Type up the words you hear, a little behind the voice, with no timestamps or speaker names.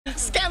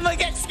Scammer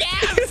get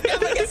scammed!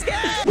 Scammer get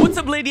scammed! What's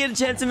up, ladies and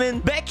gentlemen?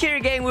 Back here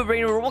again with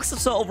bringing a Roblox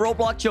episode of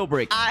Roblox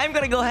Jailbreak. I'm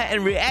gonna go ahead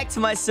and react to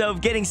myself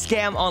getting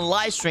scammed on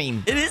live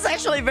stream. It is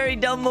actually a very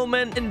dumb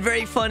moment and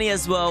very funny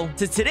as well.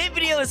 So today's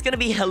video is gonna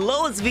be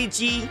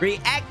HelloItsVG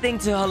reacting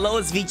to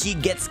HelloItsVG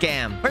get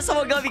scammed. First of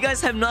all, if you guys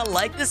have not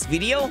liked this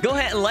video, go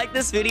ahead and like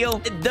this video.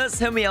 It does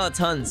help me out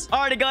tons.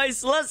 Alright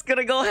guys, let's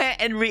gonna go ahead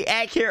and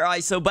react here.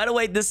 Alright, so by the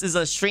way, this is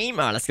a stream.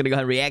 Alright, let's gonna go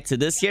ahead and react to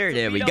this here.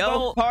 There we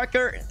go.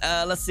 Parker,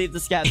 let's see if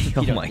this guy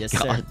oh my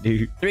god,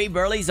 dude. 3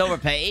 burleys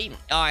overpaid.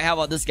 Alright, how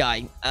about this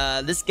guy?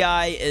 This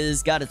guy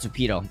is got a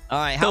torpedo.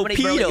 Alright, how many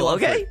burleys?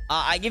 Okay.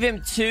 I give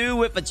him 2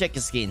 with a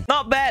chicken skin.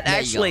 Not bad,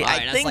 actually.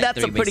 Right, I think like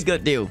that's a pretty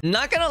good deal.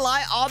 Not gonna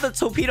lie, all the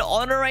torpedo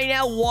owner right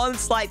now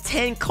wants like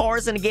 10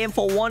 cars in the game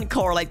for 1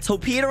 car. Like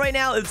torpedo right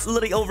now, it's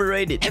literally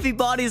overrated.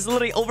 Everybody's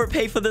literally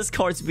overpaid for this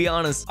car, to be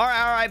honest.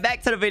 Alright,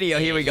 back to the video.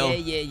 Here we go.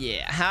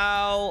 Yeah.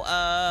 How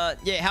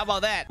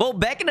about that? Well,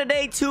 back in the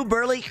day, 2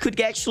 burley could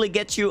actually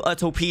get you a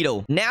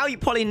torpedo. Now you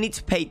probably need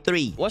to pay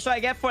 3. What should I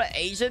get for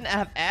Asian? I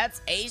have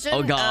ads. Asian?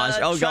 Oh gosh.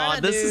 Oh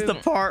god. This is the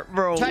part,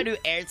 bro. Try to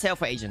do Airtel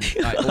for Asian.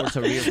 Alright, or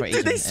Korea for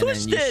Asian. They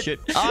switched it.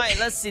 Alright,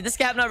 let's see. This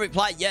guy have not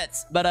replied yet.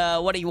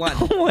 But what do you want?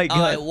 Oh my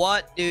god.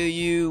 What do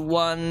you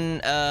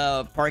want,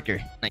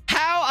 Parker? Like,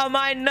 how am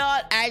I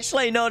not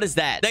actually notice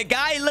that? The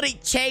guy literally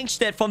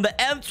changed it from the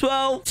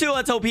M12 to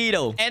a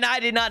torpedo, and I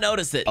did not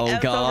notice it. Oh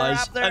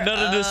gosh.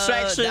 Another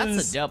distraction.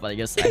 That's a dub, I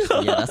guess.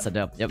 Actually, yeah, that's a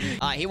dub. Yep.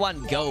 He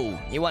want go.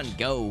 He want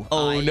go.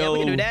 Oh no. Yeah, we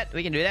can do that.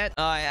 We can do that.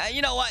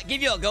 You know what?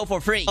 Give you a go for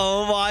free.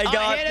 Oh my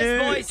god, here it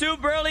is, boys. 2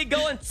 burley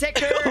go and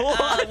ticker,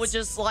 which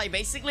is like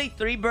basically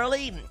 3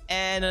 burley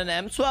and an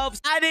M12.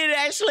 I didn't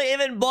actually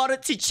even bother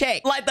to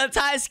check. Like the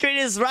entire screen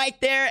is right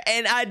there,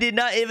 and I did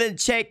not even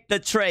check the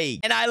tray.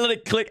 And I literally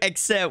click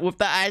accept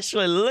without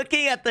actually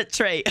looking at the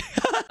tray.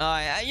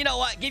 You know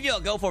what? Give you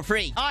a go for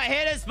free. Alright,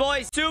 here it is,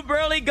 boys. 2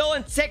 burley go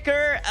and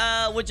ticker,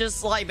 which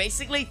is like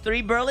basically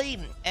 3 burley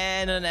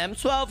and an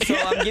M12. So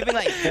I'm giving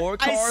like 4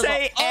 cars. I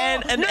say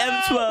and an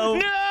M12.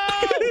 No!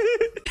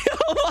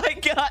 Oh my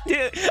god,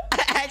 dude.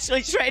 I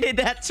actually traded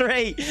that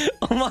tray.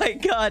 Oh my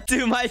god.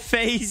 Dude, my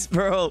face,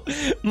 bro.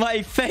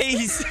 My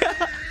face.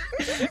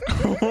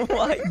 Oh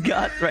my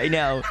god, right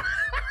now.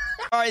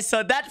 Alright,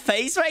 so that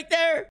face right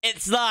there,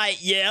 it's like,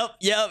 yep,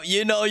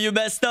 you know you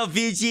messed up,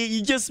 VG.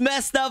 You just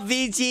messed up,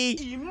 VG.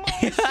 Give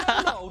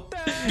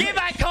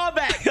my call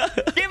back.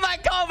 Give my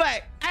call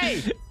back.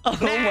 Hey. Oh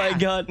my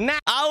god.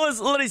 I was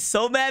literally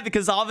so mad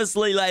because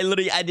obviously, like,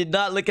 literally, I did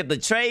not look at the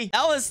tray.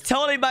 That was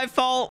totally my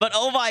fault. But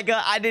oh my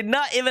god, I did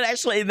not even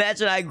actually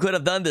imagine I could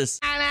have done this.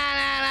 Give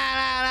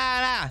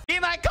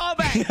my call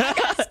back. I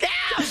got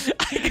scammed.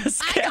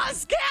 I got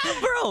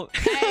scammed, bro.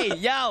 Hey,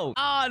 yo.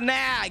 Oh,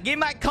 nah. Give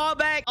my call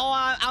back. Oh,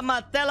 I'm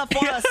a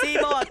telephone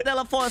Simo.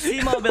 Telephone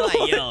Simo. Be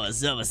like, yo,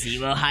 what's up,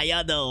 Simo? How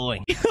y'all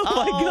doing?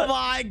 Oh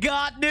my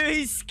god, dude.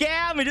 He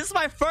scammed me. This is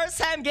my first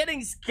time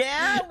getting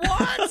scammed.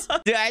 What?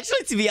 Dude,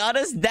 actually, to be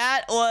honest,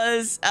 that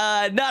was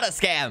not a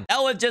scam.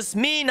 That was just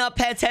me not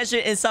paying attention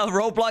inside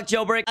Roblox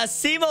Jailbreak.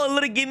 Simo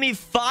literally gave me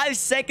 5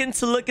 seconds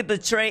to look at the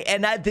tray,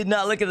 and I did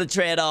not look at the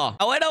tray at all.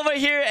 I went over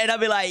here, and I'll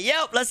be like,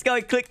 yep, let's go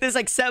and click this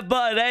accept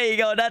button. There you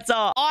go. That's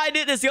all. All I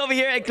did is go over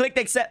here and click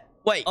accept.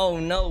 Wait. Oh,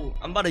 no.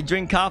 I'm about to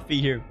drink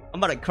coffee here.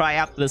 I'm about to cry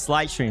after this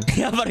live stream.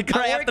 I'm about to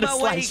cry after this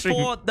live stream.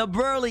 For the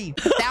burley.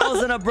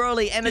 1,000 of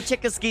burley and the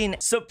chicken skin.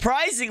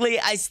 Surprisingly,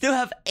 I still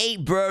have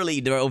 8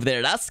 burley over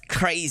there. That's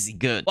crazy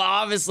good. Well,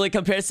 obviously,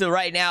 compared to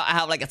right now, I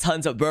have like a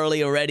tons of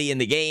burley already in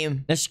the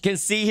game. As you can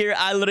see here,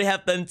 I literally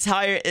have the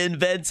entire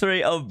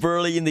inventory of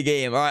burley in the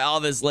game. All right,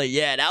 obviously,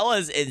 yeah, that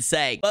was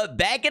insane. But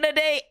back in the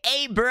day,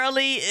 8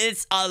 burley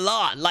is a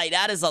lot. Like,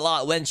 that is a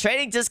lot. When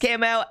trading just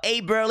came out,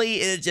 8 burley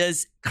is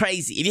just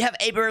crazy. If you have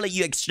 8 burley,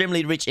 you're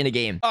extremely rich in the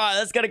game. All right,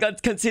 let's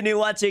continue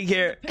watching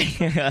here.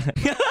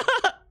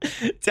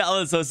 That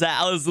was so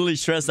sad. I was really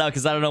stressed out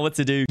because I don't know what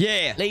to do.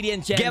 Yeah, lady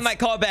and gents, get my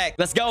car back.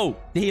 Let's go.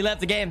 He left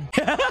the game.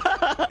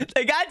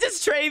 The guy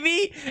just traded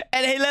me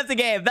and he left the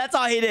game. That's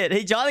all he did.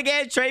 He joined the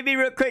game, traded me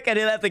real quick, and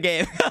he left the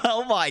game.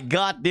 Oh my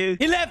god,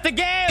 dude. He left the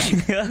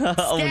game.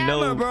 Oh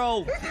no,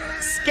 bro.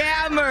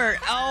 Scammer.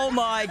 Oh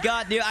my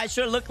god, dude. I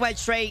should look my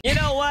trade. You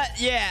know what?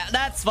 Yeah,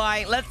 that's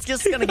fine. Let's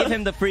just gonna give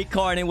him the free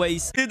car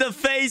anyways. Dude, the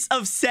face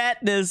of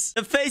sadness.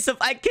 The face of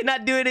I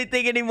cannot do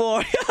anything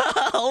anymore.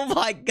 Oh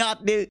my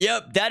god, dude.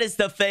 Yep, that is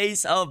the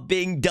face of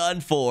being done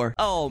for.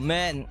 Oh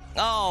man.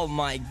 Oh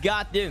my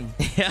god, dude.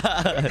 He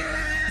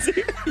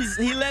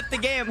left the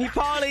game. He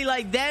probably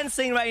like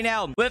dancing right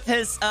now with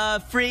his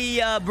free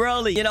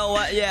Broly. You know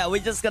what? Yeah, we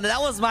just gonna.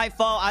 That was my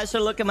fault. I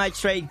should look at my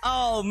trade.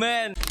 Oh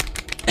man.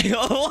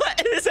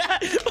 What is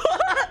that?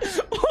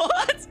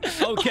 What?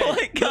 Okay. Oh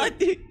my god,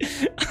 dude.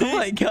 Oh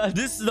my god.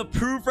 This is the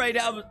proof right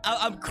now.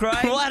 I'm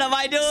crying. What am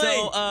I doing?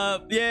 So,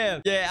 yeah.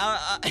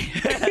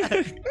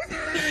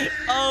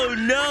 Oh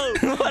no.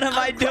 What am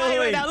I doing?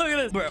 Right now. Look at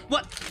this. Bro,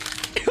 what?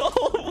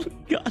 Oh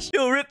gosh.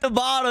 Yo, rip the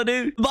bottle,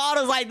 dude. The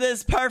bottle's like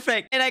this.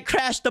 Perfect. And I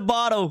crashed the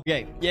bottle.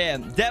 Okay. Yeah,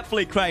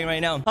 definitely crying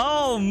right now.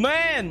 Oh,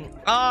 man.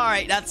 All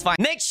right, that's fine.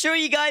 Make sure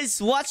you guys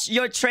watch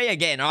your tray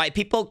again. All right,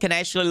 people can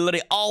actually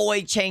literally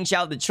always change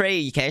out the tray.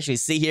 You can actually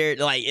see here,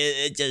 like,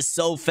 it's just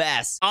so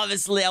fast.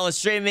 Obviously, I was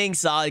streaming,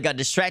 so I got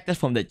distracted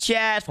from the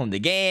chat, from the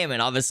game,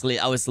 and obviously,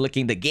 I was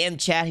looking the game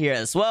chat here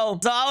as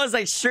well. So I was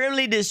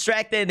extremely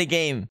distracted in the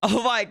game.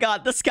 Oh my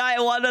god, this guy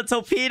won the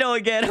torpedo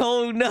again.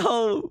 Oh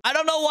no. I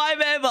don't know why,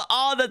 man, but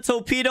all the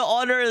torpedo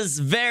owner is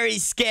very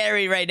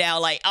scary right now.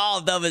 Like, all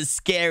of them is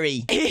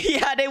scary.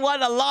 Yeah, they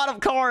won a lot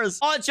of cars.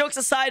 All jokes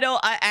aside, though,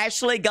 I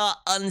actually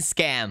got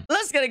unscammed.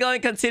 Let's gonna go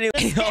and continue.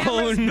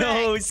 Oh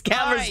no,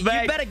 scammer's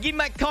back. You better give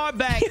my car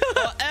back,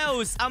 or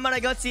else I'm gonna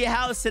go to your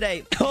house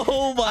today.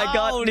 Oh my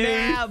god, dude.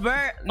 Nah,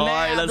 Bert. All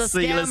right, let's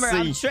see.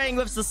 I'm trading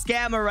with the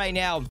scammer right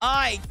now. All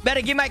right,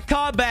 better give my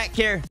car back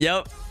here.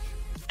 Yep.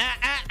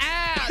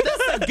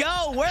 That's a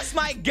go. Where's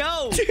my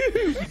go?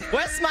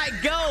 Where's my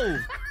go?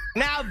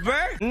 Now,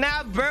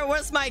 Bert,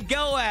 where's my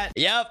go at?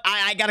 Yep,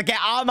 I gotta get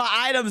all my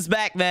items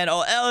back, man,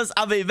 or else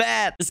I'll be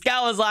bad. This guy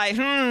was like,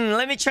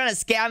 let me try to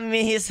scam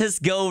me his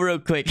go real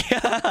quick.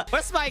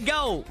 Where's my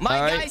go?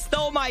 My guy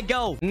stole my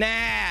go. Nah,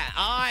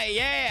 all right,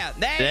 yeah.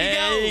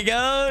 There you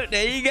go.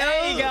 There you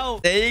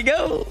go. There you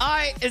go. All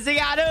right, is he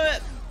gonna do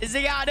it? Is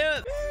he gonna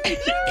do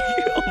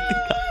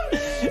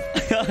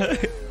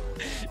it?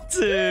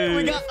 Dude.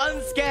 We got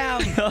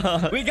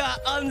unscammed. We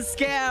got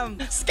unscammed.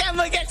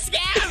 Scammer get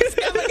scammed.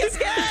 Scammer get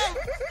scammed.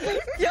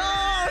 Yo,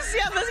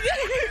 scammer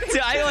get...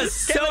 Dude, I was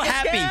so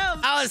happy.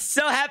 I was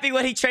so happy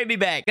when he traded me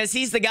back. Because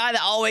he's the guy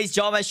that always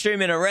joined my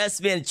stream and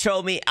arrest me and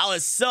troll me. I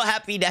was so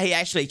happy that he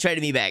actually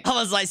traded me back. I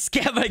was like,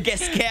 scammer get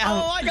scammed.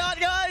 Oh my god,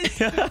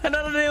 guys.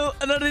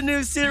 another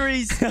new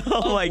series.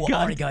 Oh my god.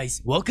 Alright,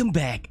 guys. Welcome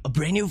back. A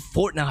brand new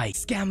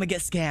Fortnite. Scammer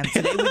get scammed.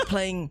 Today we're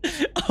playing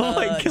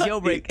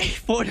Jailbreak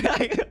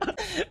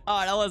Fortnite. Oh,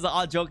 that was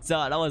all jokes.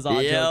 That was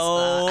all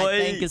jokes. I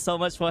thank you so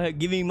much for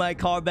giving my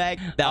car back.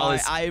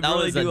 I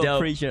really do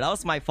appreciate it. That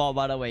was my fault,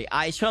 by the way.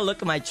 I should look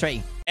at my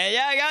tray. And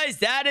yeah, guys,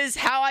 that is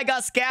how I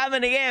got scammed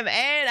in the game.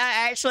 And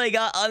I actually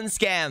got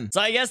unscammed.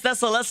 So I guess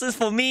that's a lesson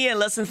for me and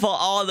lesson for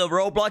all the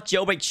Roblox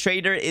Jailbreak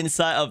trader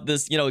inside of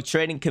this,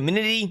 trading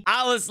community.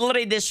 I was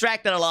literally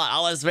distracted a lot.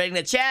 I was reading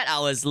the chat. I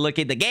was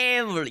looking at the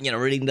game,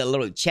 reading the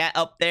little chat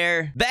up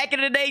there. Back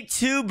in the day,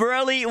 2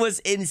 burly was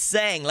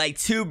insane. Like,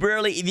 2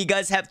 burly. If you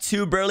guys have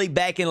 2 burly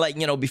back in, like,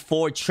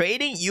 before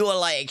trading, you are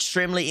like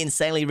extremely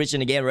insanely rich in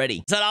the game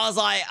already. So I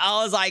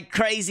was like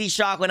crazy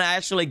shocked when I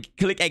actually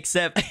click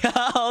accept.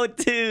 Oh,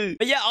 dude.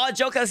 But yeah, all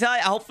jokes aside,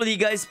 hopefully you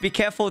guys be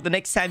careful the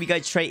next time you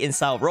guys trade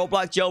inside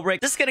Roblox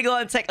Jailbreak. Just gonna go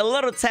and take a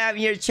little time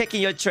here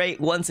checking your trade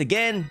once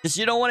again, because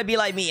you don't want to be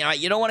like me. All right,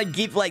 you don't want to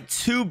give like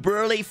 2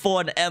 burly for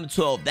an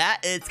M12.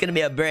 That is gonna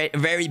be a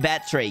very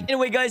bad trade.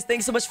 Anyway, guys,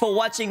 thanks so much for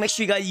watching. Make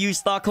sure you guys use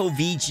star code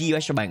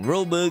VG or buying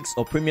Robux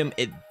or premium.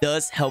 It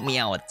does help me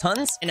out a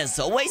tons. And as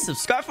always,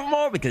 subscribe for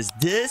more because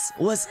this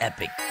was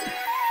epic.